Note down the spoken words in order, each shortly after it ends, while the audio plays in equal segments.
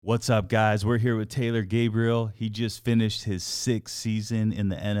What's up, guys? We're here with Taylor Gabriel. He just finished his 6th season in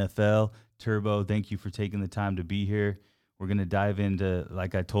the NFL. Turbo, thank you for taking the time to be here. We're going to dive into,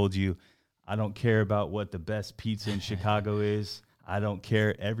 like I told you, I don't care about what the best pizza in Chicago is. I don't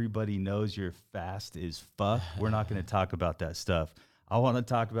care. Everybody knows you're fast as fuck. We're not going to talk about that stuff. I want to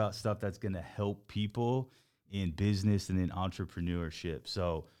talk about stuff that's going to help people in business and in entrepreneurship.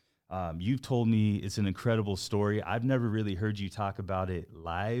 So, you've told me it's an incredible story. I've never really heard you talk about it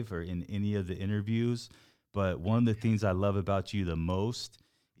live or in any of the interviews, but one of the things I love about you the most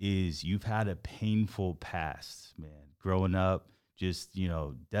is you've had a painful past, man. Growing up, just,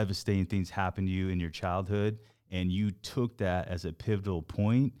 devastating things happened to you in your childhood, and you took that as a pivotal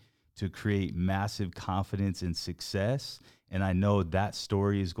point to create massive confidence and success. And I know that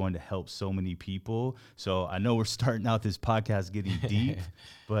story is going to help so many people. So I know we're starting out this podcast getting deep,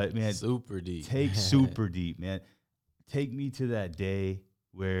 but man, super deep. Super deep, man. Take me to that day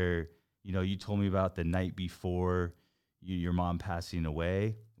where, you told me about the night before your mom passing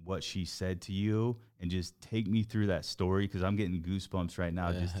away, what she said to you, and just take me through that story because I'm getting goosebumps right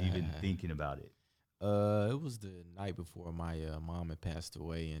now just even thinking about it. It was the night before my mom had passed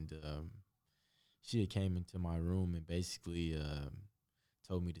away, and she had came into my room and basically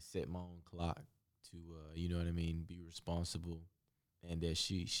told me to set my own clock to, be responsible, and that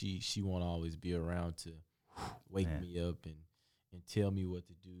she won't always be around to wake me up and tell me what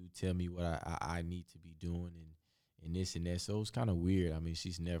to do, tell me what I need to be doing, and this and that. So it was kind of weird. I mean,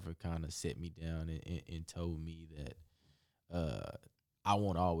 she's never kind of set me down and told me that I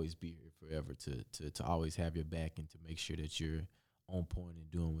won't always be here forever to always have your back and to make sure that you're on point and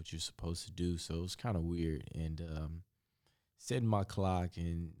doing what you're supposed to do. So it was kind of weird. And setting my clock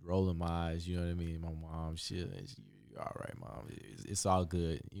and rolling my eyes, you know what I mean? My mom, you're all right, Mom. It's all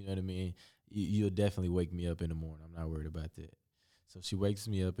good. You know what I mean? You'll definitely wake me up in the morning. I'm not worried about that. So she wakes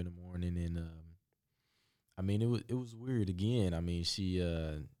me up in the morning, and it was weird again. I mean, she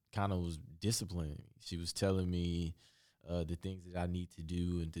kind of was disciplining me. She was telling me the things that I need to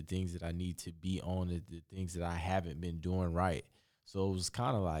do and the things that I need to be on, the things that I haven't been doing right. So it was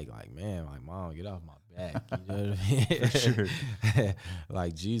kind of like, man, like, Mom, get off my back. You know what I mean? For sure.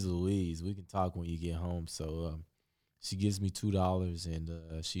 Like, geez Louise, we can talk when you get home. So she gives me $2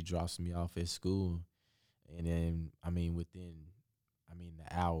 and she drops me off at school. And then, within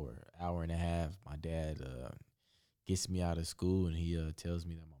the hour and a half, my dad gets me out of school, and he tells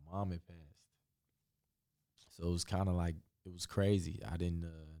me that my mom had passed. So it was kind of like, it was crazy. I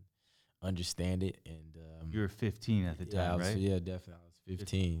didn't understand it. And You were 15 at the time, right? Yeah, definitely. I was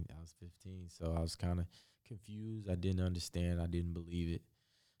 15. So I was kind of confused. I didn't understand. I didn't believe it.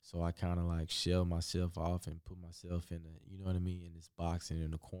 So I kind of like shelled myself off and put myself in in this box and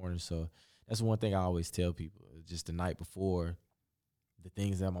in the corner. So that's one thing I always tell people. Just the night before, the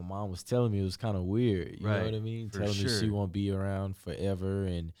things that my mom was telling me, it was kind of weird. You know what I mean? Telling me she won't be around forever,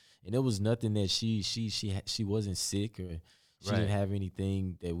 and it was nothing that she wasn't sick, or she didn't have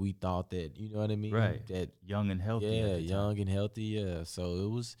anything that we thought that, you know what I mean? Right. That young and healthy. Yeah, young and healthy. Yeah. So it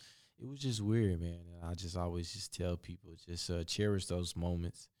was just weird, man. And I just always just tell people, just cherish those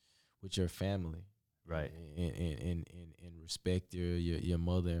moments with your family. Right. And respect your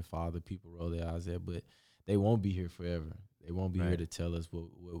mother and father. People roll their eyes at, but they won't be here forever. They won't be here to tell us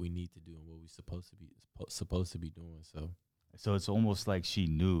what we need to do and what we're supposed to be doing. So it's almost like she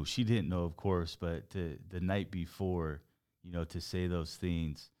knew. She didn't know, of course, but the night before, to say those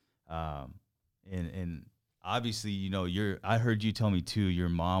things, and obviously, I heard you tell me too, your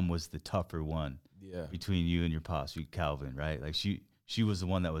mom was the tougher one. Yeah. Between you and your pops, Calvin, right? Like she was the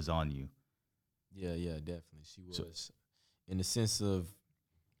one that was on you. Yeah, definitely. She was. So, in the sense of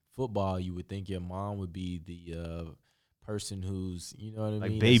football, you would think your mom would be the person who's, you know what I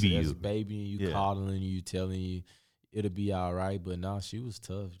like mean? That's babying you, coddling you, telling you it'll be all right. But no, she was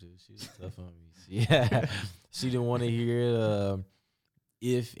tough, dude. She was tough on me. She didn't want to hear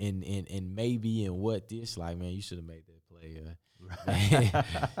if and maybe and what this. Like, man, you should have made that play.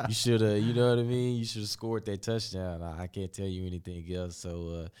 You should have, you know what I mean? You should have scored that touchdown. I can't tell you anything else.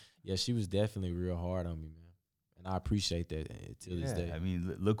 So, yeah, she was definitely real hard on me, man. And I appreciate that till this day. I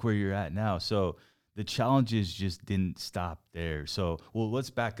mean, look where you're at now. So the challenges just didn't stop there. So, let's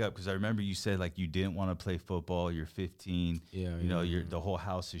back up because I remember you said like you didn't want to play football. You're 15. The whole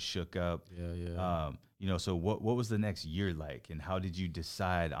house is shook up. So what was the next year like, and how did you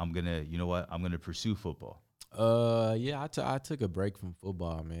decide I'm gonna pursue football? I took a break from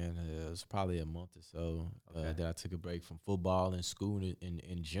football, man. It was probably a month or so that I took a break from football and school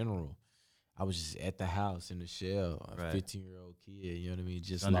in general. I was just at the house in the shell, a 15-year-old kid, you know what I mean?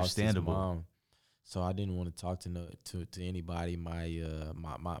 Just lost his mom. So I didn't want to talk to to anybody.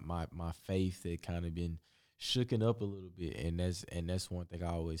 My faith had kind of been shooken up a little bit, and that's one thing I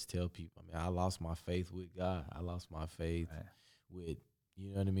always tell people. I mean, I lost my faith with God. I lost my faith Right. with, you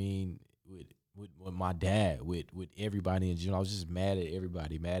know what I mean, with my dad, with everybody in general. I was just mad at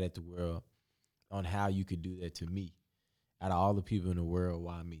everybody, mad at the world on how you could do that to me. Out of all the people in the world,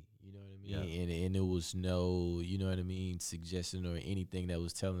 why me? You know what I Yeah. mean? And it was no, you know what I mean, suggestion or anything that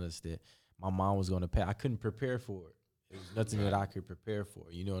was telling us that my mom was going to pay. I couldn't prepare for it. It was nothing that I could prepare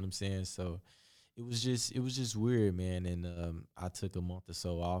for. You know what I'm saying? So it was just weird, man. And I took a month or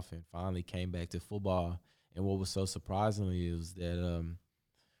so off and finally came back to football. And what was so surprisingly is that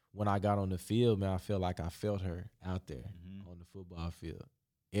when I got on the field, man, I felt like I felt her out there on the football field.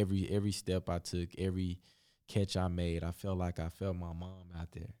 Every step I took, every catch I made, I felt like I felt my mom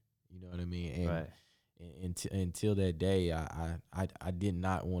out there. You know what I mean? And Right. until that day, I did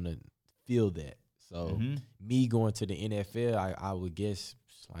not want to feel that. So Mm-hmm. me going to the NFL, I would guess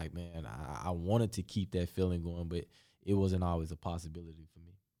like, man, I wanted to keep that feeling going, but it wasn't always a possibility for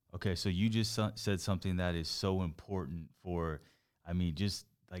me. Okay, so you just said something that is so important for, I mean, just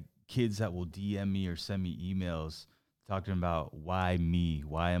like kids that will DM me or send me emails talking about why me,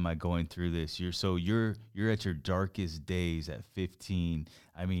 why am I going through this? You're at your darkest days at 15.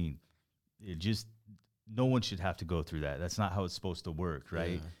 I mean, it just no one should have to go through that. That's not how it's supposed to work,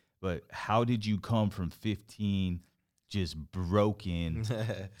 right? Yeah. But how did you come from 15 just broken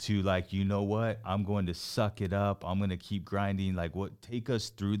to like, you know what? I'm going to suck it up. I'm going to keep grinding. Like what take us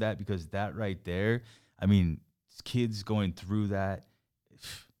through that because that right there, I mean, kids going through that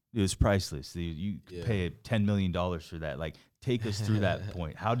it was priceless. You could Yeah. pay $10 million for that. Like take us through that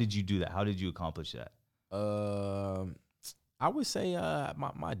point. How did you do that? How did you accomplish that? I would say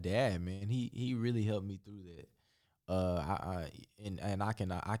my dad, man, he really helped me through that. And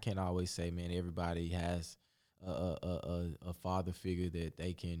I can always say, man, everybody has a father figure that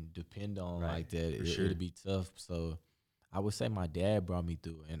they can depend on Right, like that. for sure. It'll be tough. So I would say my dad brought me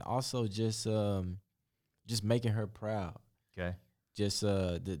through, and also just making her proud. Okay. Just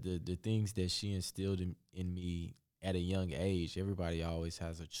the things that she instilled in me at a young age. Everybody always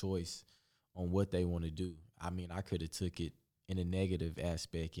has a choice on what they want to do. I mean, I could have took it in a negative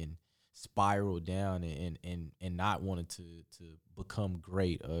aspect and spiraled down and not wanted to become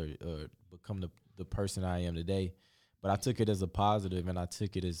great or become the person I am today. But I took it as a positive and I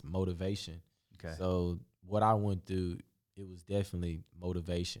took it as motivation. Okay. So what I went through, it was definitely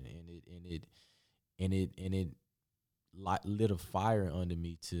motivation, and it lit a fire under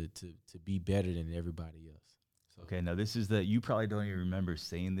me to be better than everybody else. So Okay, now this is you probably don't even remember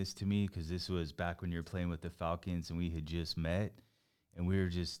saying this to me because this was back when you were playing with the Falcons and we had just met. And we were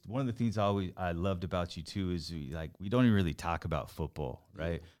just, one of the things I loved about you too is we don't even really talk about football,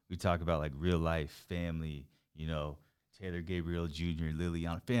 right? Yeah. We talk about like real life, family, you know, Taylor Gabriel Jr.,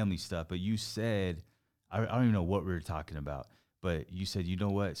 Liliana, family stuff. But you said, I don't even know what we were talking about, but you said, you know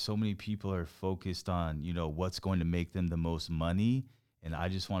what? So many people are focused on, you know, what's going to make them the most money. And I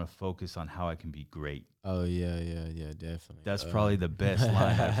just want to focus on how I can be great. Oh yeah, definitely. That's probably the best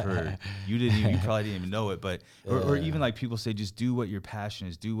line I've heard. You probably didn't even know it, but or even like people say, just do what your passion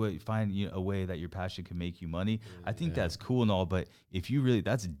is. Find a way that your passion can make you money. I think that's cool and all, but if you really,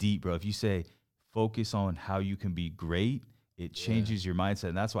 that's deep, bro. If you say focus on how you can be great, it changes your mindset,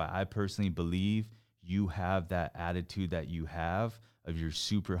 and that's why I personally believe you have that attitude that you have of you're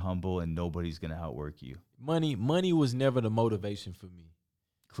super humble and nobody's gonna outwork you. Money was never the motivation for me.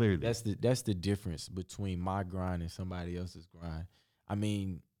 Clearly, That's the difference between my grind and somebody else's grind. I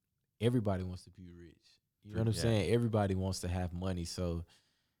mean, everybody wants to be rich. You know what I'm Yeah. saying? Everybody wants to have money. So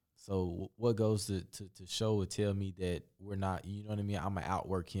what goes to show or tell me that we're not, you know what I mean? I'm going to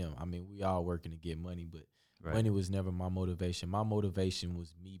outwork him. I mean, we all working to get money, but right. money was never my motivation. My motivation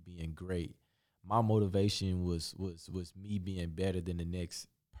was me being great. My motivation was me being better than the next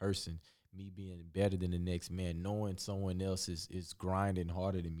person, me being better than the next man, knowing someone else is grinding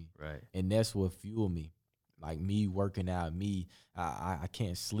harder than me. Right. And that's what fueled me. Like me working out, I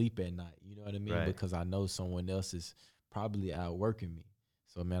can't sleep at night. You know what I mean? Right. Because I know someone else is probably outworking me.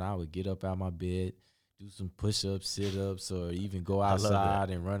 So man, I would get up out my bed, do some push-ups, sit-ups, or even go outside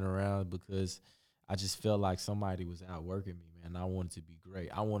and run around because I just felt like somebody was outworking me, man. I wanted to be great.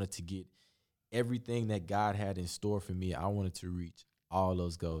 I wanted to get everything that God had in store for me. I wanted to reach all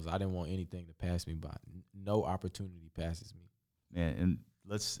those goals. I didn't want anything to pass me by. No opportunity passes me. Man, and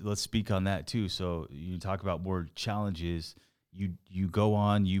let's speak on that too. So you talk about more challenges. You go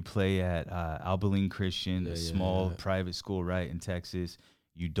on, you play at Abilene Christian, a small private school, right, in Texas.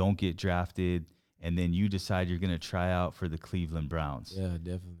 You don't get drafted, and then you decide you're going to try out for the Cleveland Browns. Yeah,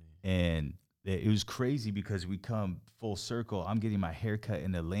 definitely. And it was crazy because we come full circle. I'm getting my haircut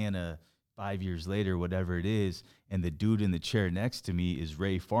in Atlanta 5 years later, whatever it is, and the dude in the chair next to me is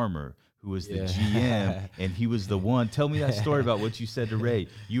Ray Farmer, who was the GM, Yeah. and he was the one. Tell me that story about what you said to Ray.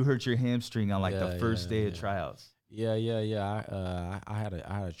 You hurt your hamstring on like the first day of tryouts. Yeah. I had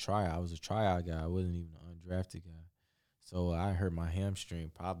a tryout. I was a tryout guy. I wasn't even an undrafted guy. So I hurt my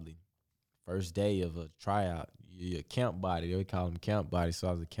hamstring probably first day of a tryout. You're a camp body. They call them camp body. So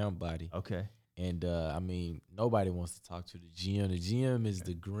I was a camp body. Okay. And I mean, nobody wants to talk to the GM. The GM is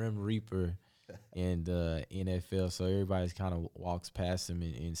the Grim Reaper in the NFL. So everybody's kind of walks past him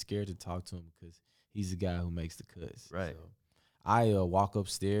and scared to talk to him because he's the guy who makes the cuts. Right. So I walk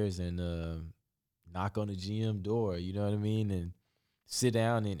upstairs and knock on the GM door, you know what I mean, and sit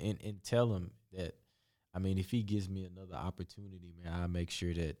down and tell him that, I mean, if he gives me another opportunity, man, I'll make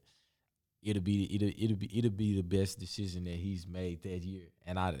sure that it'll be the best decision that he's made that year.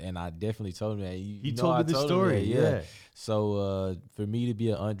 And I definitely told him that. He told me the story. Yeah. So for me to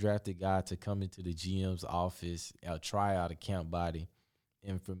be an undrafted guy to come into the GM's office, try out a camp body,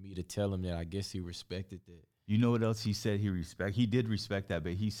 and for me to tell him that, I guess he respected that. You know what else he said he did respect that,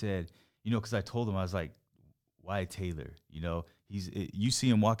 but he said, because I told him, I was like, why Taylor? You see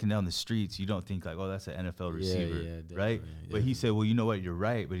him walking down the streets, you don't think like, oh, that's an NFL receiver, right? Yeah. But he said, well, you know what, you're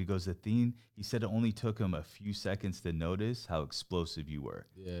right. But he goes, he said it only took him a few seconds to notice how explosive you were.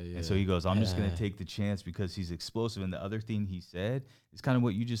 Yeah. And so he goes, I'm just going to take the chance because he's explosive. And the other thing he said is kind of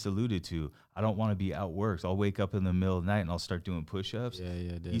what you just alluded to. I don't want to be outworked. I'll wake up in the middle of the night and I'll start doing push-ups.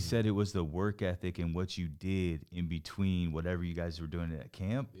 Definitely. He said it was the work ethic and what you did in between whatever you guys were doing at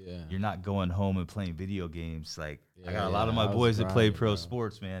camp. Yeah. You're not going home and playing video games. Like, I got a lot of my boys that play pro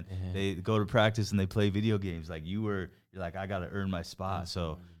sports, man. They go to practice and they play video games. Like you're like, I got to earn my spot.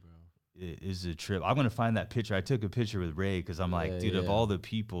 So it is a trip. I'm going to find that picture. I took a picture with Ray because I'm like, dude, of all the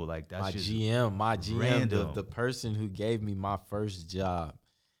people, like that's my just GM, random. The person who gave me my first job.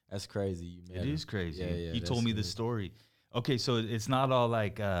 That's crazy. It is crazy. He told me the story. Okay, so it's not all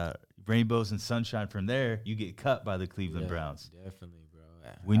like rainbows and sunshine from there. You get cut by the Cleveland Browns. Definitely, bro.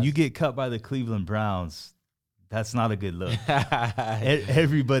 When you get cut by the Cleveland Browns, that's not a good look.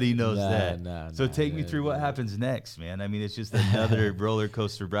 Everybody knows that. So take me through what happens next, man. I mean, it's just another roller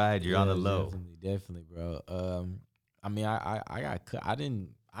coaster ride. You're on the low. Definitely, bro. I mean, I got cut. I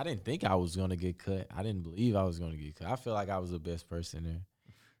didn't think I was gonna get cut. I didn't believe I was gonna get cut. I feel like I was the best person there.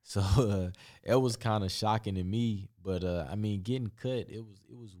 So it was kind of shocking to me. But I mean, getting cut, it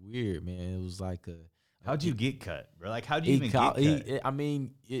was weird, man. It was like how'd you get cut, bro? Like, how'd you even get cut? I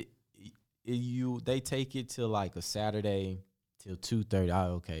mean, they take it till like a Saturday till 2:30.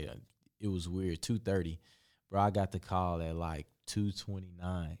 Okay, it was weird. 2:30, bro. I got the call at like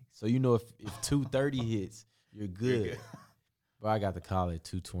 2:29. So if 2:30 hits, you're good. Bro, I got the call at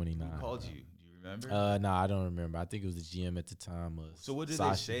 2:29. Who called you? Do you remember? No, I don't remember. I think it was the GM at the time. So what did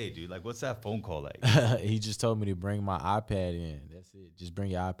they say, dude? Like, what's that phone call like? He just told me to bring my iPad in. That's it. Just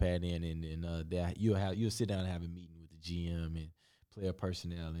bring your iPad in, and then you'll sit down and have a meeting with the GM and player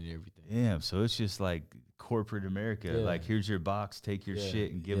personnel and everything. Damn, so it's just like corporate America. Yeah. Like, here's your box, take your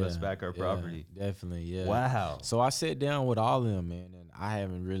shit, and give us back our property. Definitely, yeah. Wow. So I sat down with all of them, man, and I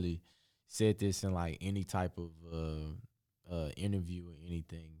haven't really said this in like any type of interview or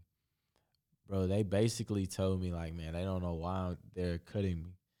anything. Bro, they basically told me like, man, they don't know why they're cutting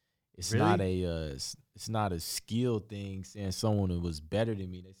me. It's really? It's not a skill thing saying someone who was better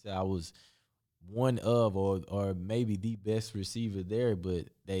than me. They said I was one of or maybe the best receiver there, but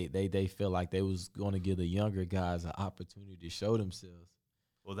they felt like they was going to give the younger guys an opportunity to show themselves.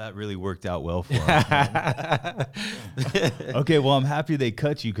 Well, that really worked out well for them. Okay, well, I'm happy they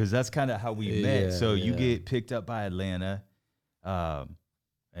cut you because that's kind of how we met. So you get picked up by Atlanta,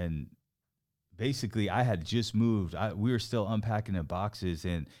 and basically I had just moved. We were still unpacking the boxes,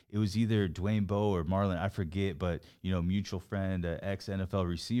 and it was either Dwayne Bowe or Marlon, I forget, but mutual friend, ex-NFL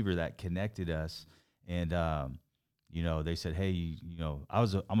receiver that connected us, and they said, hey,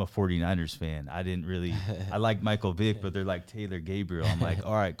 I'm a 49ers fan. I didn't really I like Michael Vick, but they're like Taylor Gabriel. I'm like,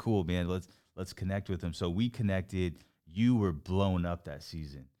 all right, cool, man. Let's connect with him. So we connected. You were blown up that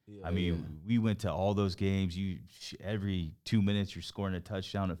season. I mean, we went to all those games. Every 2 minutes you're scoring a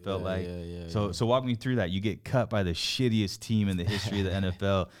touchdown. It felt like. So walk me through that. You get cut by the shittiest team in the history of the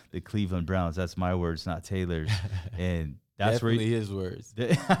NFL, the Cleveland Browns. That's my words, not Taylor's. And that's definitely his words.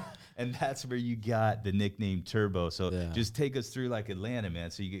 And that's where you got the nickname Turbo. So just take us through like Atlanta,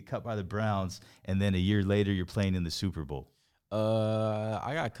 man. So you get cut by the Browns, and then a year later you're playing in the Super Bowl.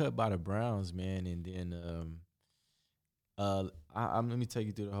 I got cut by the Browns, man, and then let me take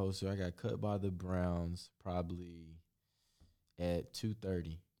you through the whole story. I got cut by the Browns probably at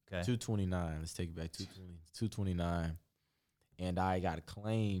 2:30. Okay. 229. Let's take it back. 229. And I got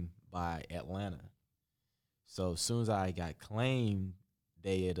claimed by Atlanta. So as soon as I got claimed,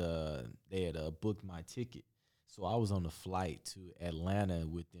 they had booked my ticket. So I was on the flight to Atlanta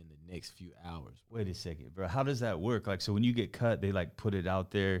within the next few hours. Wait a second, bro. How does that work? Like, so when you get cut, they like put it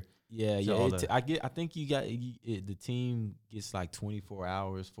out there. Yeah, So yeah. I think the team gets like 24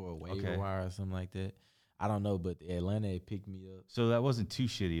 hours for a waiver wire or something like that. I don't know, but Atlanta had picked me up. So that wasn't too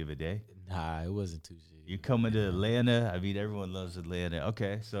shitty of a day. Nah, it wasn't too shitty. You're coming to Atlanta. I mean, everyone loves Atlanta.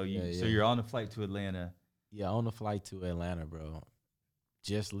 Okay, so you're on the flight to Atlanta. Yeah, on the flight to Atlanta, bro.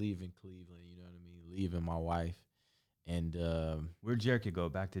 Just leaving Cleveland, you know what I mean? Leaving my wife. And where'd Jerica go?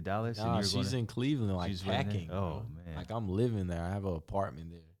 Back to Dallas? Nah, she's in Cleveland, like packing. Oh, bro. Man. Like I'm living there. I have an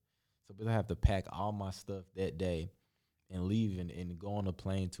apartment there. So but I have to pack all my stuff that day and leave and go on a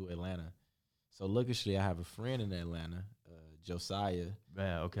plane to Atlanta. So luckily I have a friend in Atlanta, Josiah.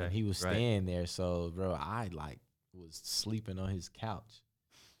 Yeah, okay. And he was staying there. So bro, I like was sleeping on his couch.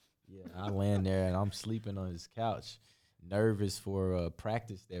 Yeah, I land there and I'm sleeping on his couch, nervous for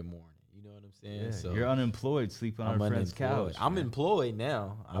practice that morning. You know what I'm saying? Yeah, so you're unemployed, sleeping on a friend's couch. I'm employed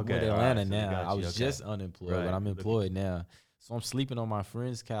now. I'm with Atlanta now. I was just unemployed, but I'm employed now. So I'm sleeping on my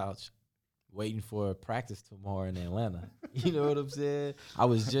friend's couch, waiting for practice tomorrow in Atlanta. You know what I'm saying? I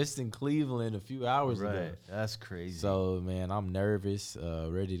was just in Cleveland a few hours ago. That's crazy. So, man, I'm nervous,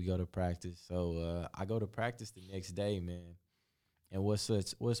 ready to go to practice. So I go to practice the next day, man. And what's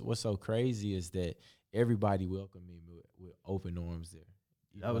so crazy is that everybody welcomed me with open arms there.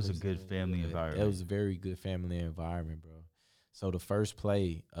 That was a good family environment. It was a very good family environment, bro. So the first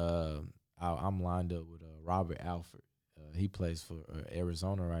play, I'm lined up with Robert Alford. He plays for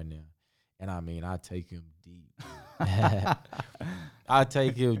Arizona right now. And, I mean, I take him deep. I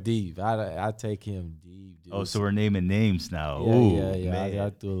take him deep. I take him deep, dude. Oh, so we're naming names now. Yeah. I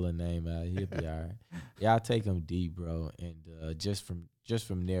threw a little name out. He'll be all right. Yeah, I take him deep, bro. And just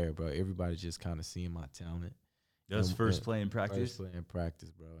from there, bro, everybody just kind of seeing my talent. That was first play in practice? First play in practice,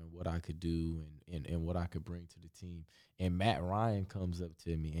 bro, and what I could do and what I could bring to the team. And Matt Ryan comes up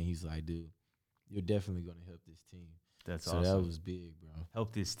to me, and he's like, dude, you're definitely going to help this team. That's awesome. So that was big, bro.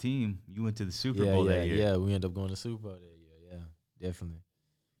 Help this team. You went to the Super Bowl that year. Yeah, we ended up going to the Super Bowl that year. Yeah, definitely.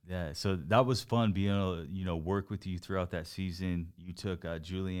 Yeah, so that was fun being able to, work with you throughout that season. You took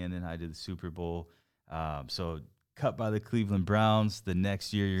Julian and I to the Super Bowl. So cut by the Cleveland Browns. The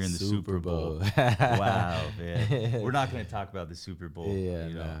next year you're in the Super Bowl. Wow, man. We're not going to talk about the Super Bowl.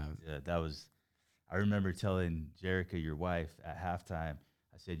 Yeah, that was – I remember telling Jerica, your wife, at halftime,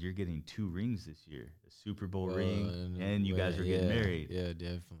 I said, you're getting 2 rings this year, a Super Bowl ring, and you guys are getting married. Yeah,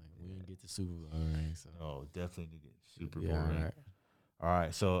 definitely. We didn't get the Super Bowl ring. So. Oh, definitely didn't get the Super Bowl ring. Right. All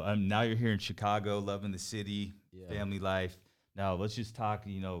right, so now you're here in Chicago, loving the city, family life. Now let's just talk,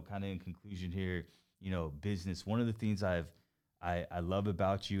 kind of in conclusion here, business. One of the things I love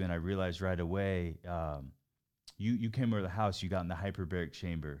about you, and I realized right away, you came over the house, you got in the hyperbaric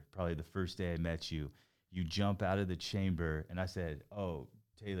chamber, probably the first day I met you. You jump out of the chamber, and I said, oh,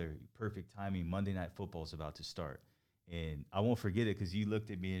 Taylor, perfect timing. Monday Night Football is about to start. And I won't forget it because you looked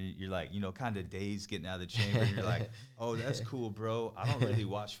at me and you're like, kind of dazed getting out of the chamber. And you're like, oh, that's cool, bro. I don't really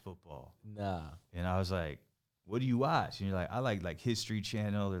watch football. Nah. And I was like, what do you watch? And you're like, I like History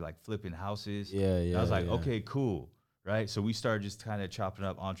Channel. They're like flipping houses. Yeah. And I was like, okay, cool. Right. So we started just kind of chopping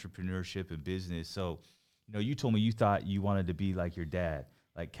up entrepreneurship and business. So, you told me you thought you wanted to be like your dad,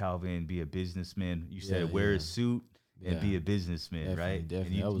 like Calvin, be a businessman. You said wear a suit and be a businessman, definitely, right?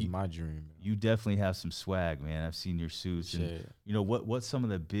 Definitely. That was my dream. Man. You definitely have some swag, man. I've seen your suits. And, what's some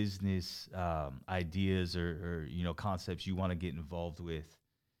of the business ideas or concepts you want to get involved with,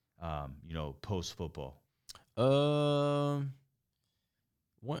 post-football?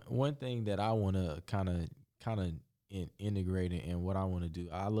 One thing that I want to kind of integrate in what I want to do,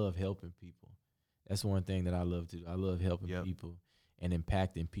 I love helping people. That's one thing that I love to do. I love helping people and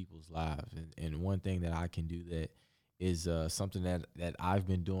impacting people's lives. And one thing that I can do that is something that I've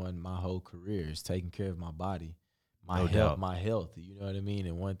been doing my whole career is taking care of my body, my health. You know what I mean?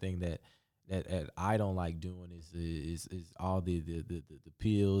 And one thing that I don't like doing is all the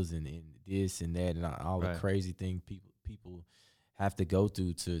pills and this and that and all the crazy things people have to go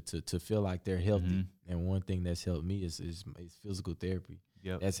through to feel like they're healthy. Mm-hmm. And one thing that's helped me is physical therapy.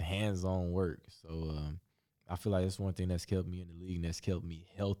 Yep. That's hands-on work. So I feel like that's one thing that's kept me in the league and that's kept me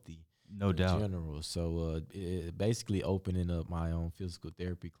healthy. No doubt. In general. So basically opening up my own physical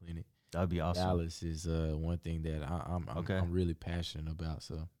therapy clinic. That'd be awesome. Dallas is one thing that I'm really passionate about.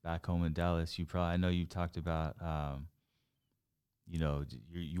 So back home in Dallas, I know you talked about,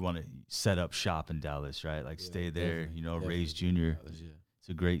 you want to set up shop in Dallas, right? Like stay there, Raise Junior. Dallas, It's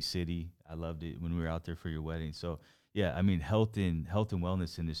a great city. I loved it when we were out there for your wedding. So yeah, I mean, health and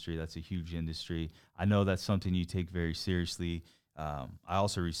wellness industry, that's a huge industry. I know that's something you take very seriously. I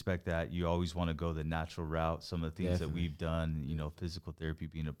also respect that you always want to go the natural route. Some of the things that Definitely. we've done, physical therapy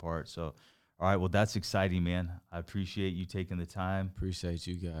being a part. So, all right, well, that's exciting, man. I appreciate you taking the time. Appreciate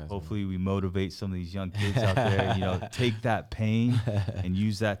you guys. Hopefully, we motivate some of these young kids out there. Take that pain and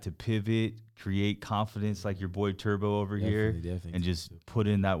use that to pivot, create confidence, like your boy Turbo over here, Definitely. and just put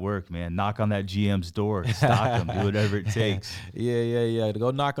in that work, man. Knock on that GM's door, stock them, do whatever it takes. Yeah.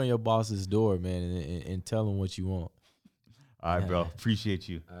 Go knock on your boss's door, man, and tell him what you want. All right, bro. Appreciate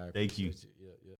you. I Thank you. appreciate you.